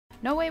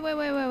No, wait, wait,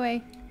 wait, wait,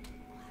 wait.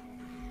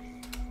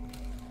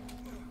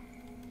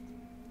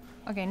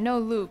 Okay, no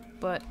loop,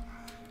 but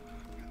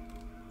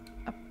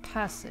a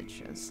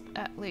passage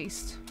at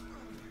least.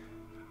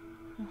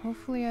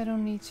 Hopefully I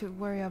don't need to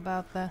worry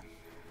about the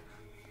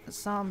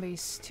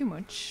zombies too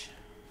much.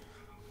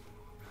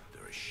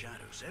 There are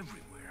shadows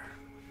everywhere.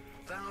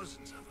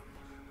 Thousands of them.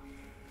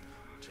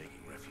 Taking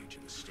refuge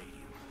in the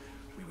stadium,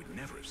 we would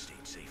never have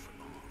stayed safe for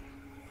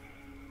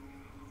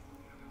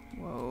long.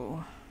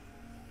 Whoa.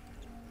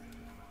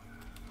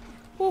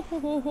 Ho, ho,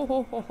 ho, ho,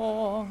 ho, ho,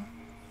 ho.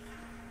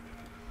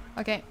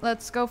 Okay,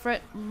 let's go for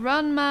it.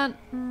 Run, man.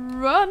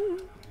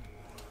 Run!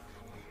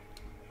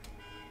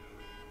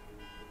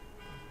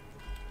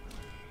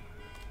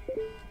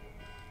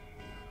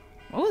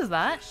 What was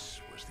that?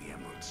 This was the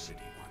Emerald City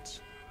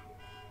once.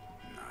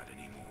 Not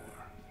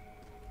anymore.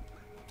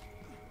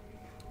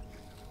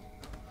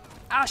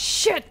 Ah,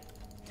 shit!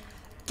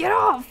 Get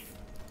off!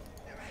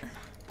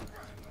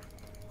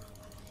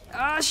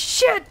 Ah,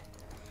 shit!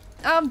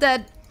 I'm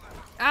dead.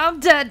 I'm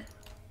dead.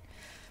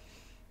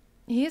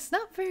 He's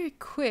not very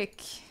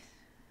quick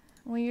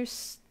when you're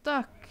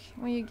stuck.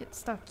 When you get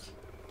stuck,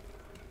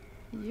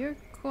 you're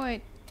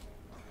quite...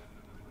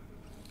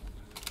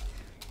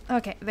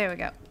 Okay, there we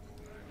go.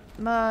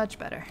 Much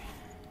better.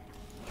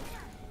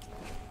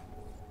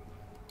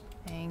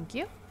 Thank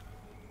you.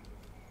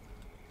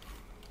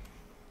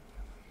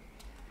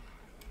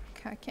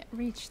 Okay, I can't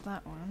reach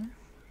that one.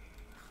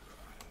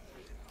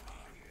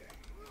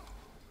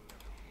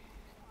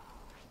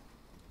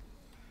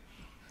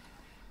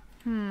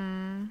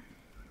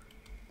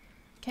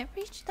 Can't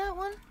reach that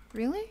one?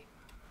 Really?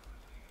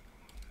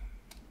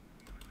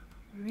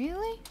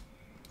 Really?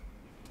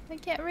 I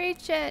can't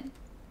reach it.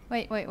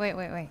 Wait, wait, wait,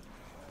 wait, wait.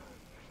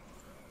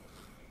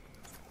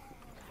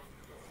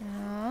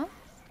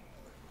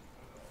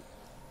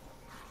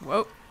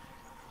 Whoa.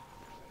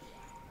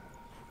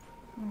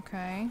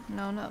 Okay.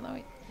 No, no, no,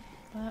 wait.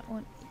 That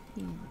one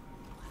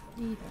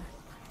either.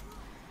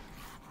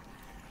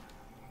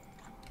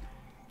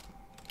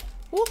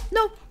 Oh,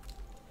 no!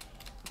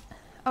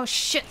 Oh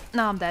shit!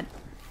 No, I'm dead.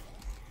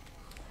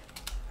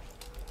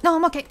 No,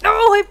 I'm okay.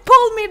 No, he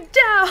pulled me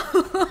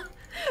down!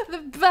 The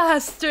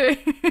bastard!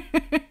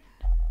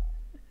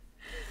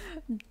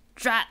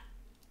 Drat.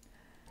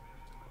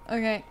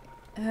 Okay.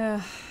 Okay,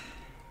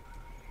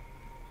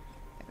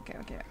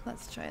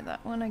 let's try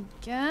that one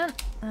again.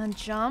 And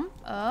jump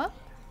up.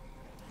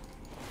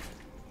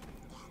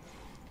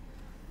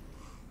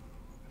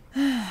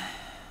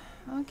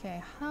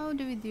 Okay, how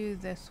do we do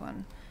this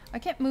one? I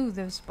can't move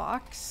this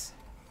box.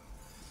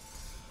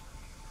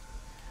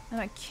 And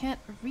I can't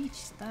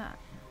reach that.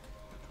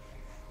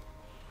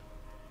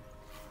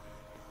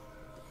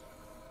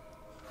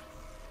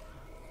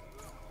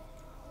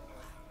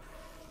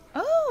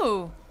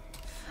 Oh!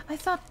 I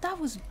thought that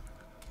was...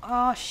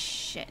 Oh,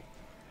 shit.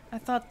 I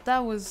thought that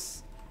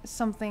was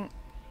something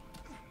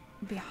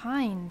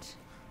behind.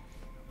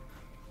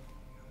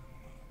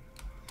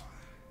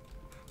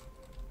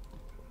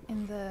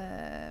 In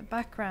the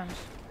background.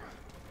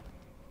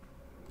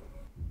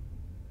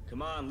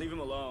 Come on, leave him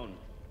alone.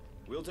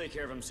 We'll take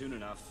care of him soon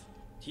enough.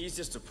 He's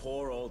just a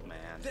poor old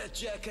man. That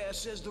jackass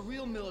says the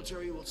real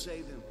military will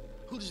save him.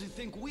 Who does he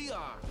think we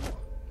are?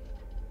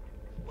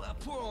 Well, that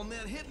poor old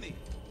man hit me.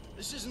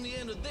 This isn't the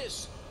end of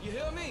this. You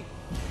hear me?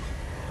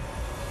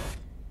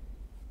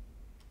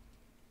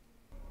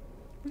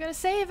 We gotta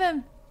save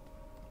him.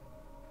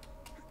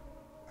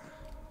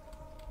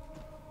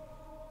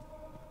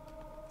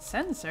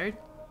 Censored?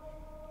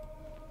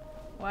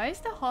 Why is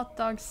the hot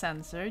dog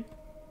censored?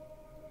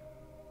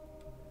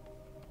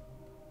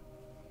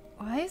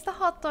 Why is the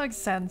hot dog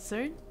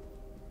censored?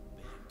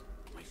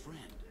 My friend,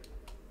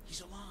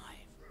 he's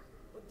alive.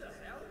 What the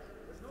hell?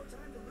 There's no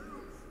time to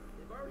lose.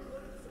 They've already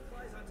loaded the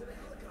supplies onto the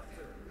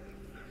helicopter.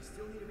 We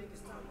still need to make a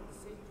stop at the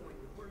safe point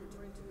before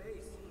returning to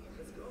base.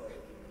 Let's go.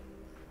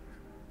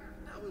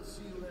 Now we'll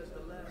see who has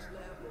the last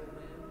laugh, old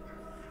man.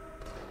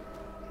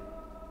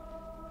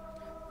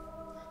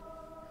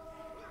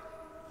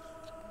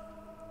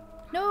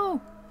 No!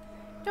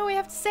 No, we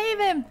have to save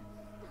him!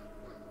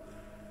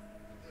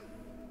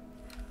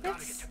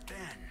 Gotta get to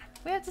Ben.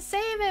 We have to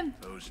save him!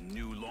 Those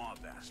new law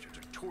bastards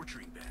are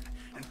torturing Ben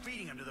and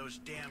feeding him to those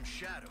damn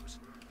shadows.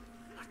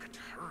 I got to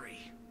hurry.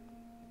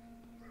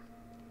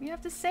 We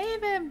have to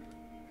save him!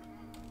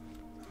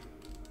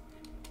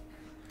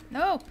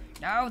 No!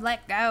 No,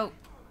 let go!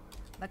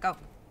 Let go.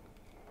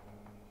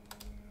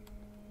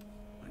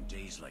 On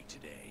days like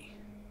today,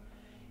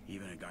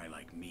 even a guy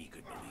like me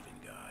could believe in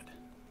God.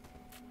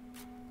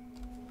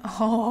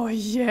 Oh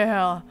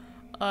yeah!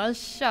 A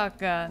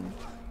shotgun.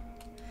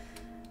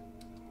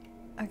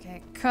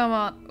 Okay, come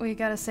on. We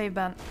gotta save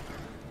Ben.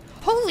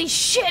 Holy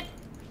shit!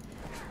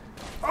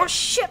 Oh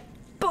shit!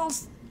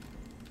 Balls!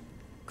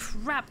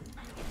 Crap!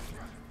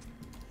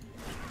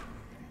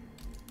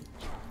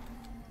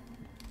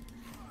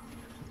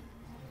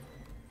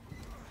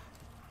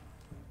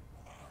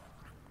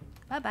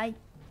 Bye-bye.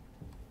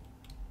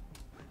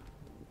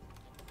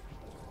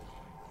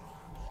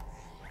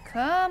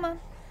 Come on.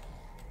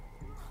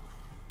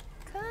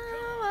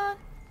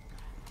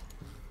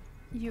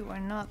 You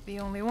are not the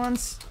only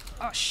ones.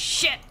 Oh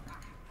shit!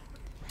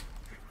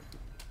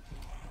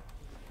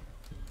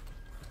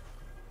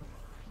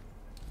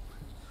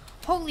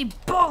 Holy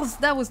balls!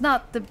 That was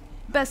not the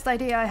best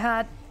idea I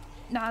had.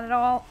 Not at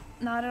all.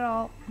 Not at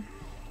all.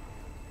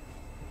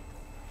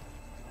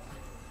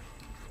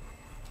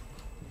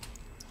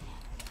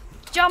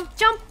 Jump!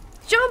 Jump!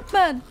 Jump,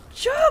 man!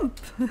 Jump!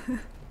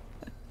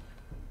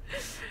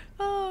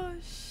 Oh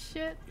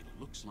shit. It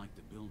looks like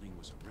the building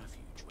was a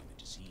refuge when the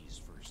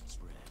disease first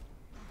spread.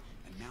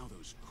 And now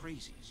those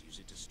crazies use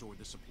it to store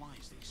the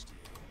supplies they steal.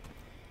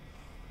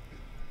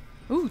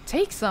 Ooh,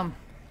 take some.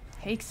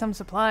 Take some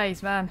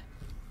supplies, man.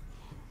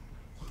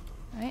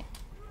 Right.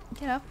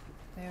 Get up.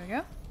 There we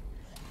go.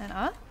 And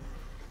up.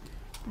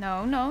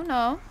 No, no,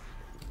 no.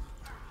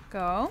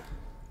 Go.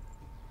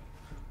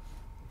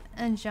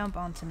 And jump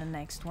onto the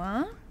next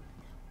one.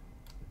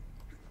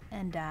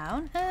 And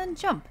down. And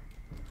jump.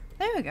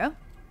 There we go.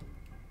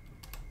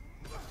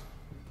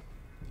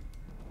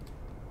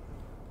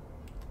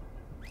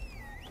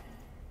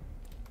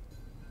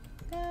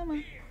 Come on.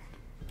 There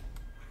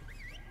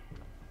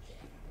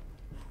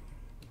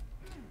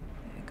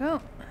we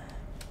go.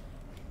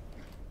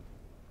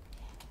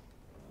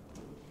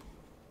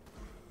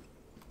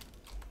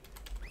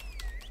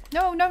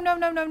 No, no, no,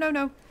 no, no, no,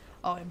 no.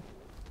 Oh,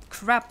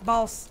 crap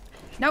balls.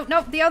 No,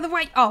 no, the other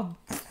way. Oh.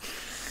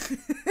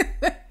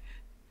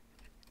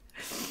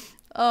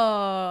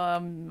 Oh,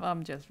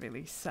 I'm just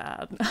really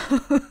sad.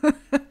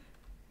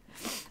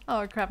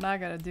 Oh crap, now I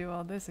gotta do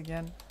all this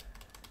again.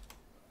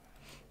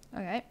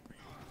 Okay.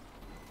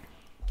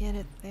 Get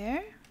it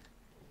there.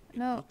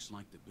 No. It looks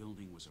like the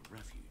building was a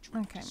refuge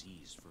when the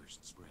disease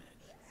first spread.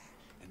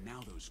 And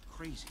now those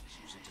crazies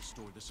use it to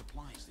store the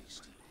supplies they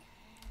steal.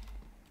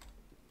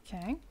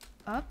 Okay.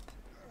 Up.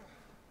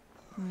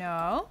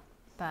 No.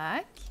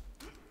 Back.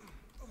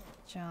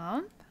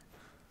 Jump.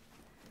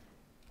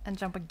 And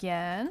jump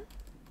again.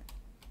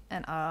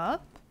 And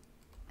up.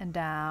 And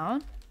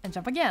down. And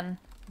jump again.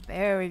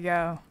 There we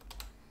go.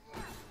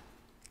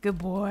 Good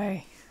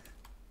boy.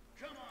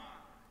 Come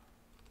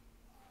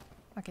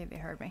on. Okay, they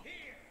heard me.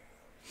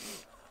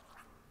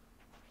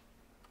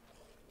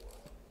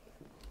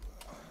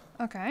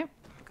 Okay.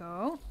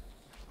 Go.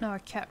 No, our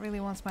cat really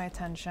wants my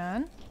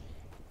attention.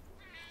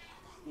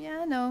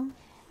 Yeah, no.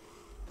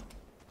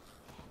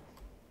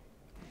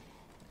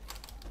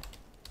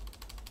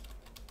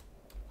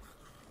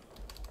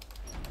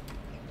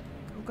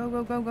 Go,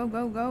 go, go, go,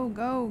 go, go,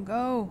 go,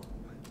 go.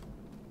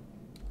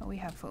 Oh, we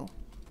have full.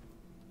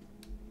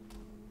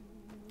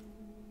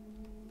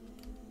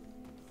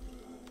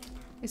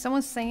 Is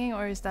someone singing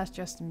or is that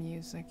just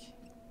music?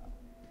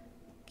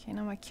 Okay,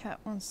 now my cat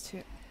wants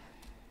to...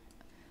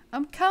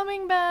 I'm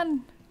coming,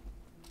 Ben!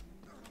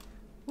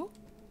 Ooh.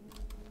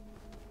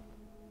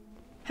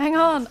 Hang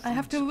on, I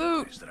have to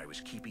loot! That I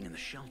was keeping in the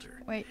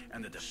shelter. Wait.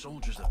 And that the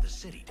soldiers of the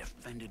city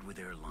defended with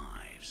their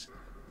lives.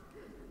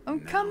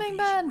 I'm Now coming, these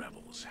Ben!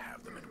 rebels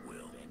have them at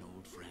will. An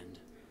old friend,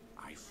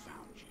 I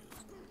found you.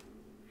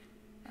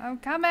 I'm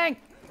coming!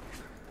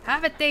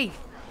 Have it, thee!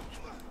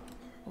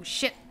 Oh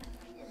shit!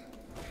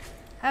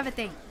 Have it,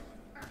 thee!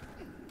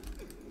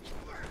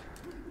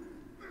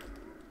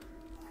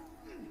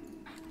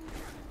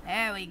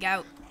 There we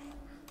go.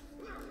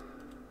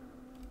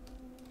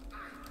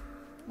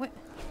 What?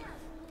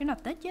 You're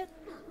not dead yet?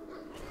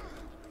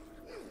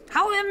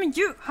 How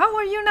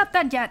are you not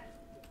dead yet?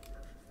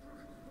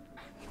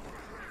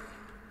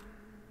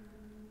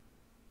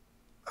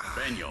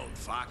 Ben, you old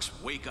fox,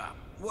 wake up.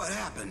 What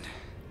happened?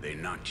 They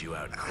knocked you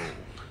out cold.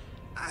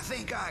 I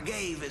think I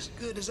gave as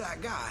good as I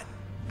got.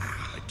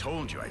 I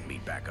told you I'd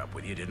meet back up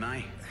with you, didn't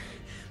I?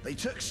 They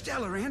took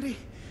Stella, Randy.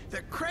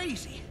 They're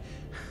crazy.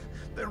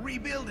 They're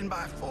rebuilding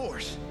by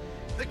force.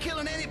 They're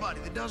killing anybody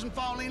that doesn't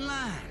fall in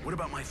line. What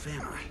about my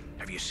family?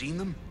 Have you seen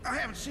them? I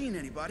haven't seen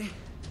anybody.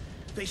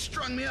 They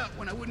strung me up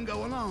when I wouldn't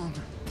go along.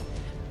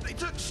 They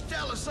took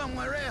Stella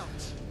somewhere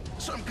else.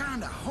 Some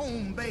kind of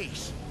home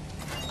base.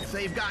 If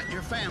they've got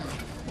your family,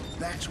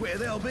 that's where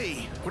they'll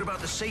be. What about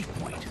the safe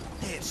point?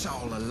 It's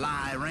all a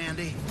lie,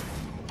 Randy.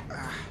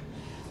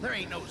 There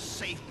ain't no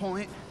safe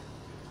point.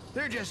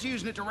 They're just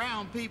using it to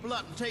round people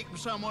up and take them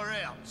somewhere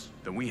else.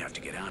 Then we have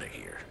to get out of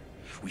here.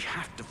 We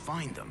have to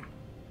find them.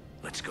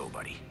 Let's go,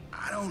 buddy.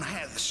 I don't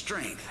have the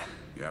strength.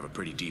 You have a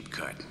pretty deep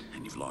cut,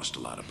 and you've lost a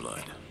lot of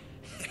blood.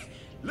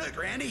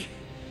 Look, Randy.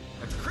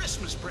 A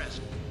Christmas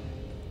present.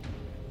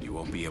 You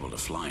won't be able to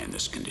fly in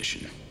this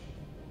condition.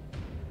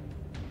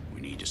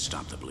 We need to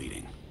stop the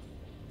bleeding.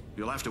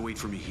 You'll have to wait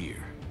for me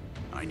here.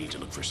 I need to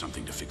look for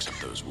something to fix up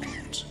those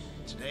wounds.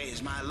 Today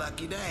is my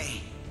lucky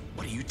day.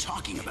 What are you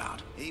talking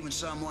about? Even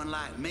someone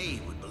like me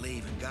would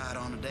believe in God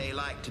on a day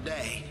like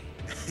today.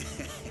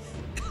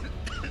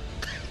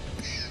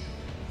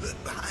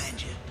 Look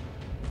behind you.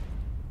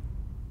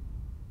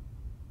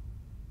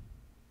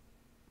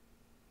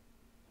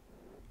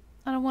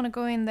 I don't want to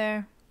go in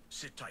there.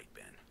 Sit tight,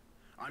 Ben.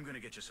 I'm gonna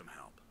get you some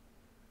help.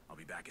 I'll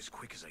be back as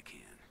quick as I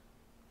can.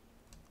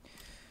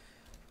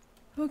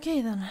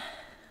 Okay then.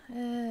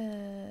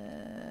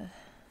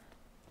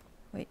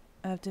 Wait,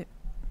 I have to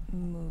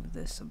move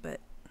this a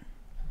bit.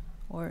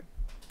 Or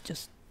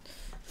just...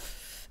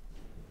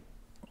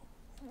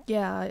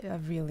 Yeah, I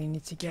really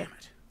need to get... Damn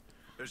it.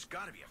 There's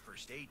gotta be a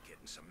first aid kit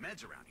and some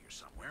meds around here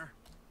somewhere.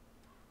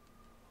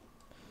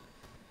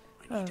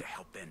 I need to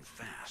help Ben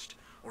fast,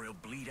 or he'll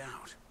bleed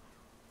out.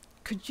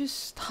 Could you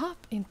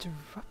stop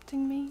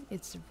interrupting me?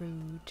 It's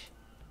rude.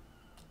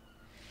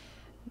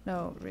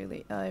 No,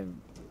 really,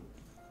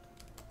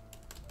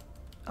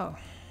 Oh.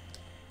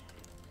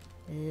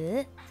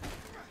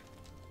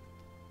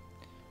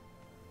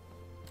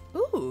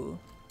 Ooh.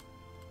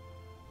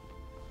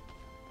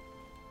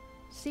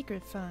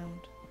 Secret found.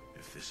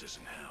 If this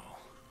isn't hell,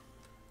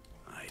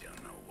 I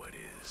don't know what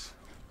is.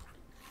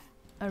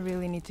 I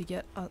really need to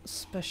get a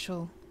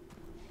special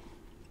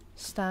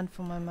stand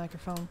for my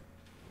microphone.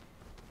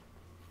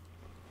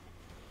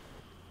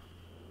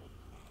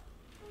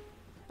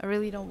 I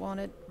really don't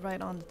want it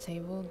right on the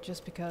table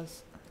just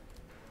because...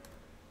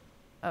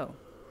 Oh.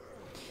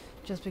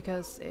 Just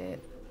because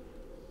it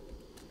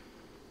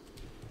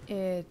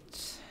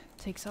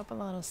takes up a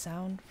lot of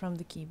sound from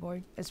the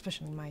keyboard,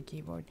 especially my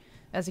keyboard.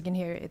 As you can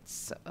hear,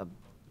 it's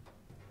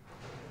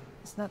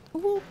not...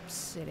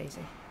 Oops,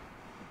 daisy.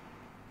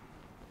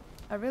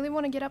 I really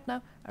want to get up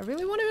now. I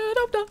really want to get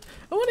up now.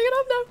 I want to get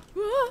up now.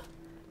 Ah!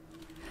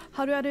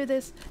 How do I do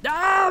this?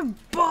 Ah,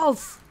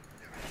 balls!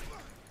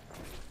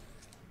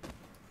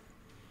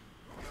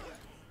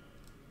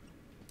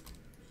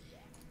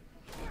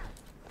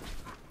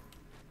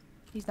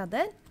 He's not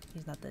dead?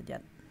 He's not dead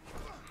yet.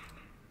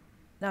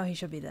 No, he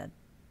should be dead.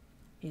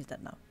 He's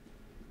dead now.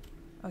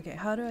 Okay,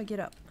 how do I get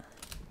up?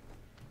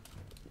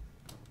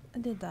 I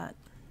did that.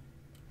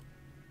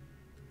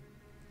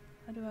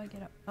 How do I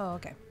get up? Oh,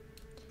 okay.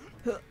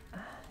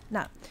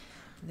 Now,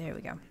 there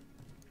we go.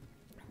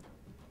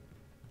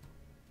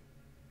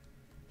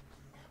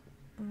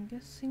 I'm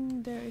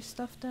guessing there is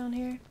stuff down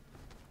here.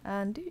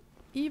 And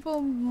evil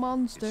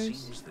monsters. It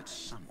seems that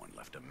someone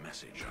left a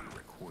message on a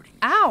recording.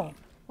 Ow!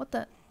 What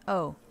the?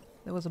 Oh,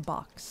 there was a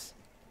box.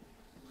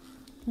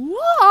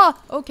 Whoa!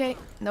 Okay,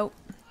 nope.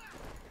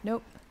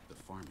 Nope. The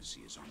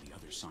pharmacy is on the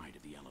other side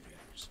of the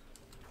elevators.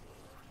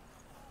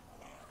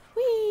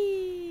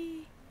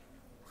 Whee!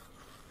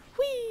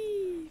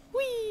 Whee!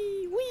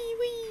 Whee! Whee!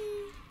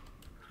 Whee!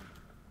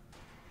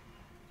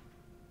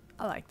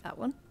 I like that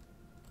one.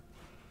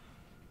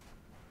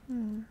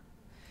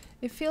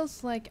 It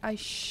feels like I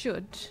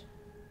should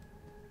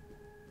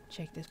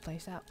check this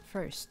place out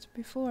first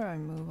before I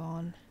move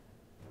on.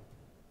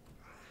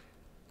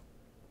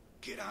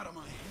 Get out of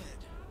my head.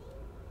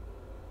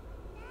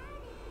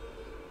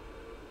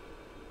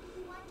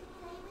 You want to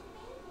play with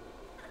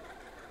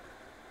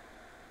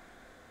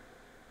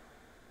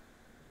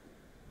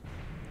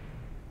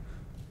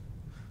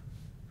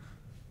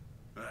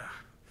me?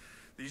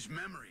 These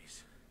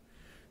memories,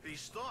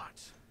 these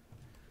thoughts.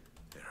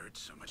 It hurts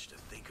so much to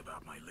think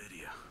about my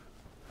Lydia.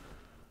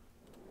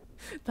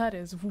 That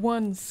is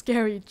one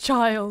scary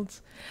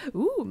child.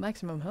 Ooh,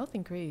 maximum health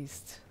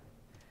increased.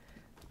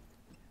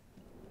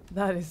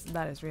 That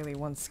is really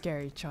one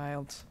scary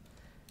child.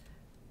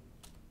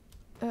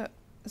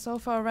 So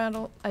far,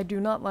 Randall, I do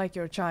not like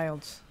your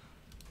child.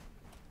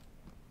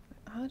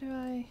 How do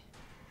I...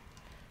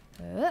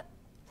 oh,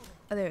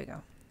 there we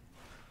go.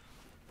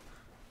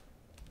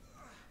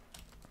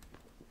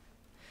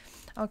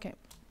 Okay.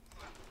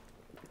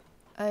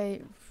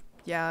 I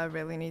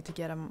really need to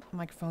get a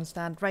microphone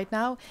stand. Right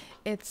now,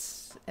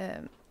 it's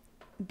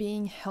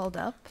being held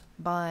up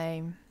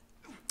by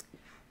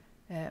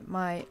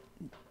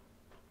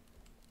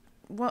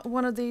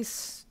one of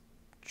these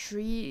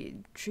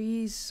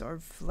trees or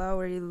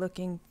flowery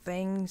looking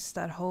things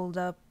that hold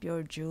up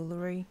your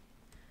jewelry.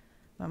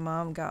 My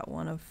mom got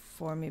one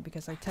for me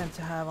because I tend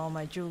to have all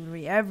my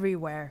jewelry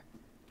everywhere.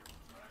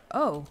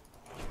 Oh,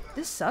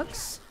 this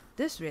sucks.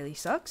 This really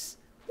sucks.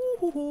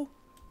 Ooh.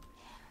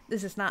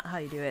 This is not how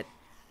you do it.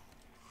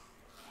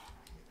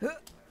 And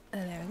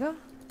there we go.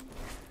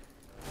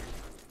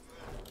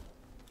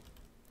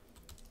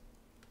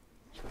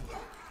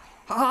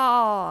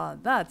 Ah,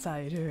 that's how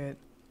you do it.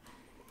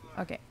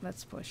 Okay,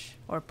 let's push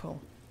or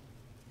pull.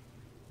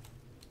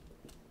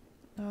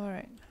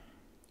 Alright.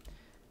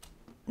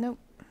 Nope.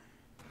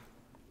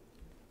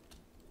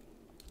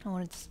 I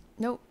want it.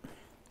 Nope.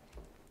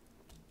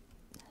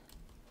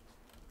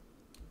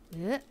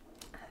 Yeah.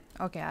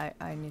 Okay,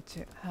 I need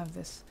to have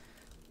this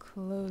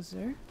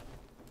closer.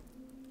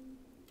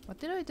 What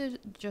did I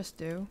just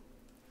do?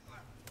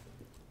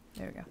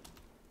 There we go.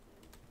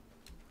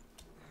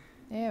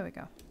 There we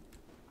go.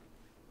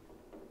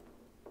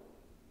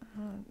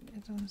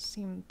 It doesn't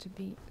seem to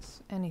be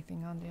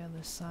anything on the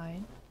other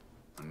side.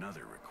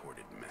 Another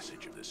recorded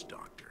message of this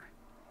doctor.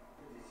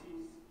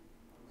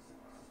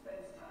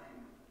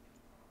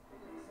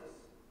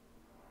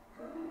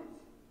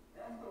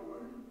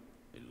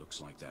 It looks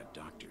like that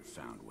doctor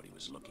found what he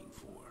was looking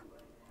for.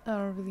 I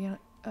don't really...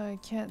 I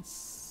can't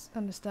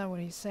understand what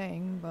he's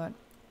saying, but...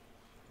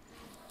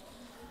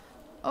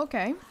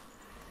 Okay.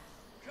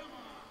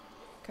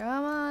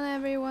 Come on,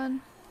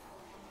 everyone.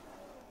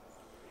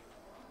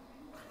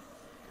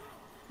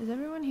 Is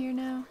everyone here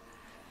now?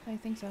 I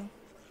think so.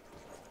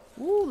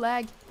 Ooh,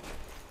 lag.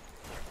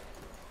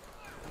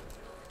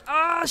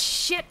 Oh,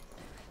 shit!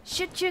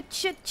 Shit, shit,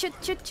 shit, shit,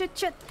 shit, shit,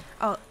 shit.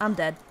 Oh, I'm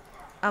dead.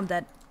 I'm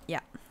dead.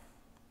 Yeah.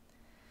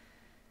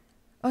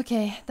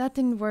 Okay, that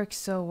didn't work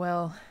so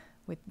well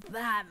with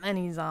that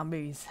many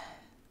zombies.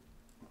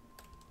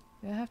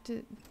 Do I have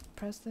to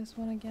press this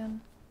one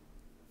again?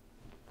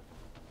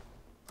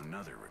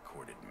 Another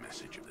recorded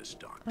message of this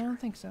doctor. I don't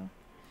think so.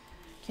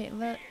 Okay,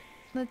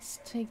 let's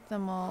take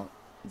them all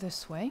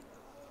this way.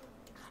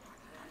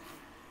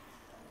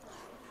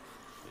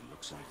 It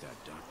looks like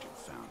that doctor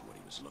found what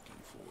he was looking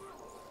for.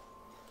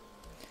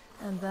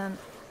 And then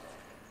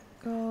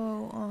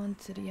go on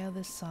to the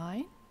other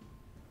side.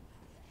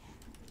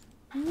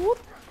 Whoop!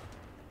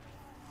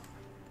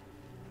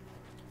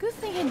 Good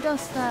thing he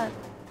does that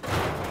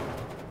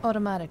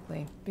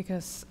automatically,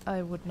 because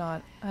I would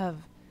not have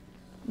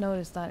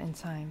noticed that in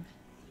time.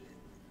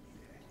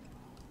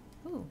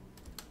 Ooh.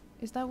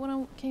 Is that what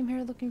I came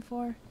here looking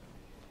for?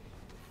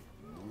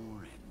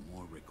 More and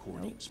more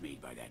recordings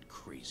made by that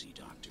crazy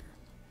doctor.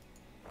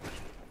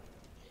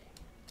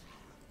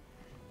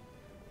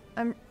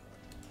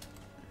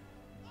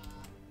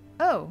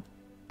 Oh!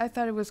 I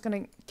thought it was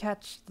gonna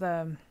catch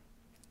the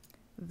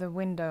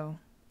window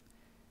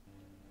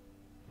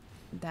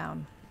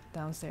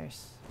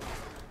downstairs.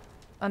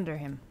 Under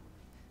him.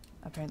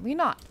 Apparently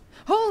not.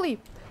 Holy!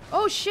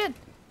 Oh shit!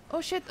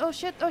 Oh shit, oh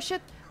shit, oh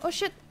shit, oh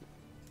shit!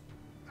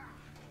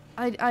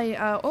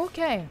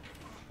 Okay.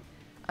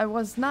 I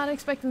was not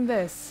expecting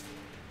this.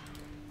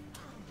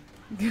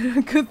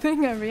 Good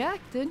thing I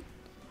reacted.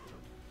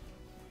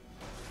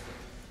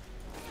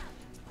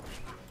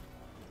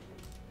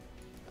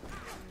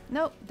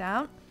 Nope,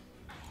 down.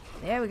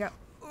 There we go.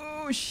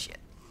 Oh shit.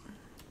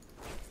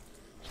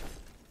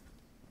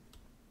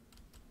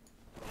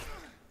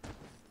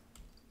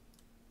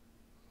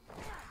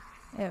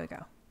 There we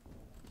go.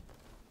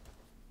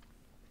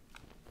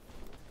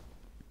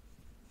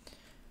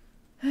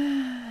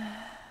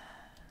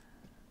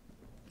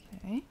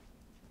 Okay.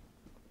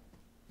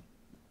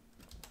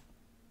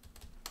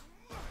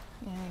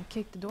 And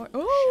kick the door.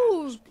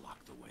 Oh! Shadows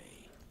block the way.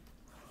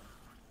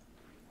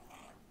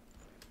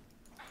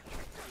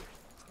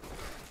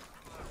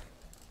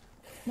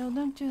 No,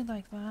 don't do it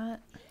like that.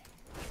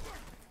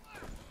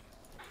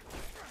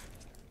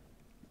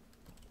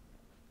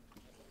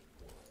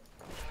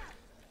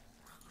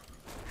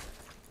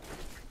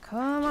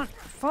 Come on,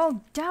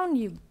 fall down,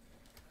 you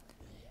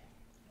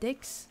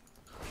dicks.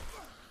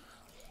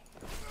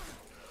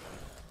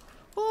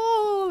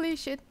 Holy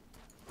shit.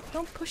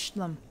 Don't push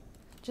them.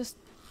 Just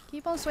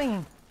keep on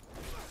swinging.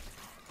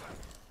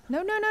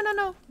 No, no, no, no,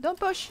 no. Don't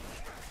push.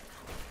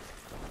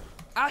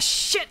 Ah,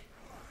 shit.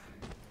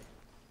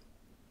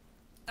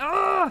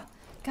 Ah,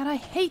 God, I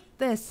hate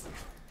this.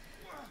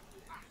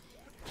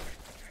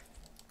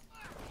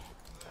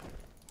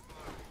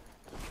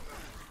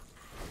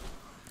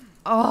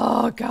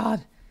 Oh,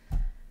 God.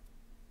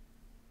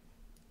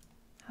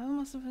 How am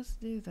I supposed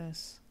to do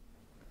this?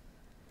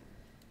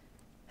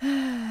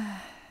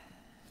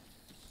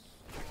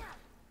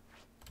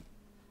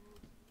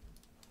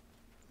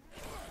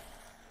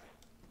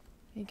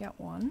 You got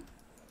one.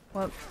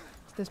 Well,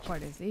 this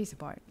part is the easy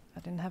part. I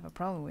didn't have a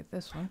problem with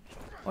this one.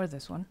 Or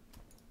this one.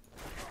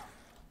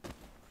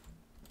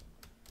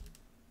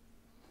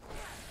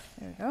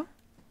 There we go.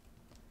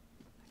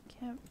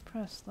 Can't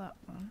press that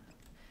one.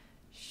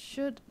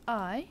 Should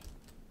I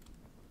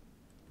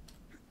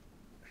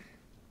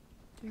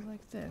do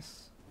like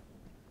this?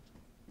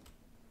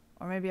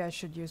 Or maybe I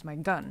should use my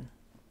gun.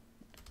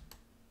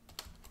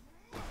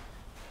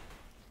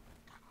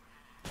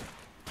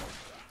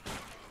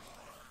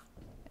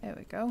 There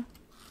we go.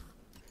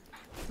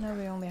 Now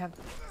we only have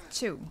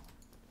 2.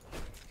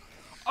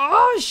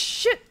 Oh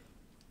shit!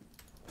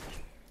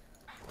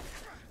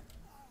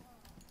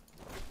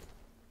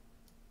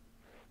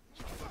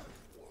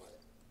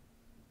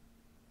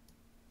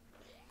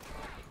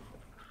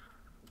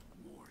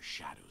 More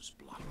shadows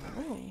block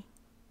the Oh. way.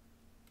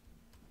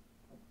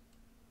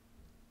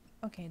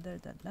 Okay, they're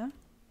dead now.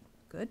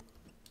 Good.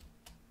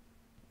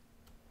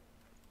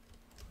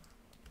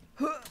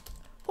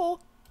 Oh.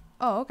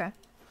 Oh, okay.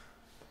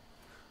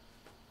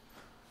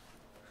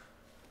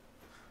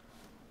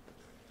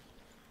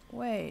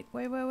 Wait.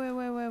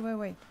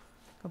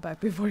 Go back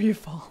before you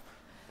fall.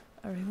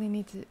 I really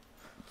need to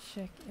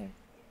check if...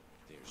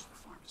 There's the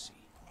pharmacy.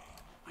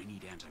 I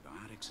need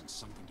antibiotics and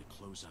something to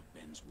close up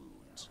Ben's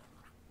wounds.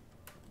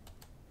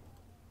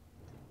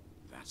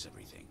 That's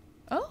everything.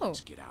 Oh!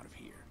 Let's get out of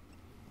here.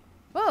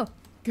 Well,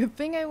 good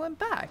thing I went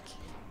back.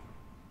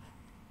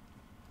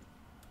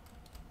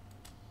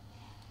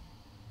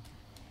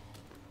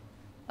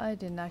 I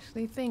didn't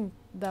actually think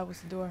that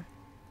was the door.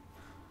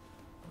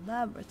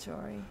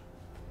 Laboratory.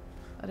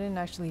 I didn't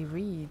actually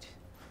read.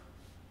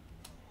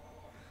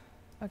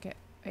 Okay,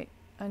 wait.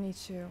 I need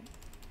to...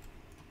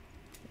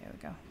 There we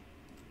go.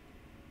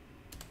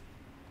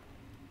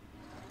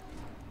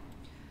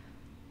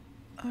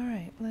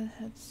 Alright,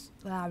 let's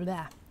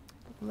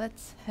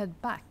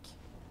head back.